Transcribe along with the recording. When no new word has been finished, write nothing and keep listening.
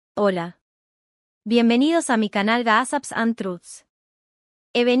Hola. Bienvenidos a mi canal Gossips and Truths.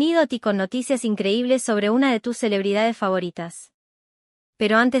 He venido a ti con noticias increíbles sobre una de tus celebridades favoritas.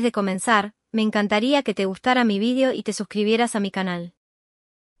 Pero antes de comenzar, me encantaría que te gustara mi vídeo y te suscribieras a mi canal.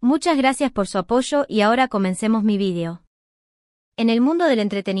 Muchas gracias por su apoyo y ahora comencemos mi vídeo. En el mundo del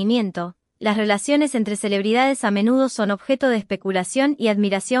entretenimiento, las relaciones entre celebridades a menudo son objeto de especulación y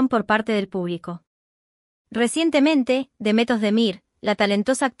admiración por parte del público. Recientemente, Demet Ozdemir, la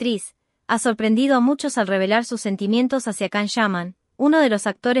talentosa actriz, ha sorprendido a muchos al revelar sus sentimientos hacia Yaman, uno de los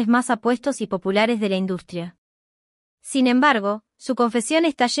actores más apuestos y populares de la industria. Sin embargo, su confesión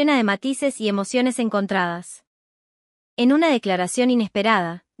está llena de matices y emociones encontradas. En una declaración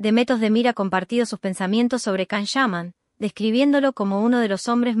inesperada, Demet Ozdemir ha compartido sus pensamientos sobre Yaman, describiéndolo como uno de los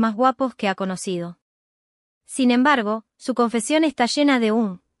hombres más guapos que ha conocido. Sin embargo, su confesión está llena de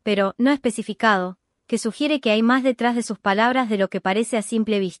un, pero no especificado, que sugiere que hay más detrás de sus palabras de lo que parece a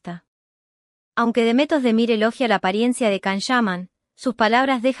simple vista. Aunque Demet Ozdemir elogia la apariencia de Yaman, sus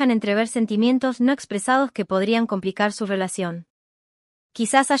palabras dejan entrever sentimientos no expresados que podrían complicar su relación.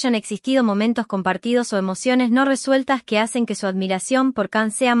 Quizás hayan existido momentos compartidos o emociones no resueltas que hacen que su admiración por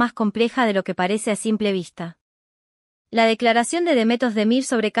sea más compleja de lo que parece a simple vista. La declaración de Demet Ozdemir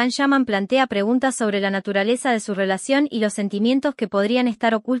sobre Yaman plantea preguntas sobre la naturaleza de su relación y los sentimientos que podrían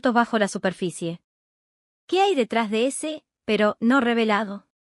estar ocultos bajo la superficie. ¿Qué hay detrás de ese, pero no revelado?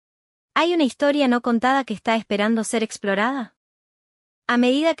 ¿Hay una historia no contada que está esperando ser explorada? A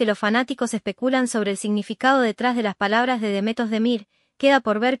medida que los fanáticos especulan sobre el significado detrás de las palabras de Demet Ozdemir, queda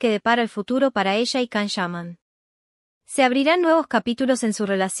por ver qué depara el futuro para ella y Yaman. ¿Se abrirán nuevos capítulos en su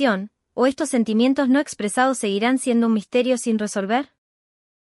relación, o estos sentimientos no expresados seguirán siendo un misterio sin resolver?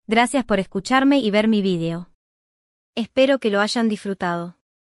 Gracias por escucharme y ver mi vídeo. Espero que lo hayan disfrutado.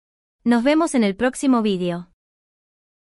 Nos vemos en el próximo vídeo.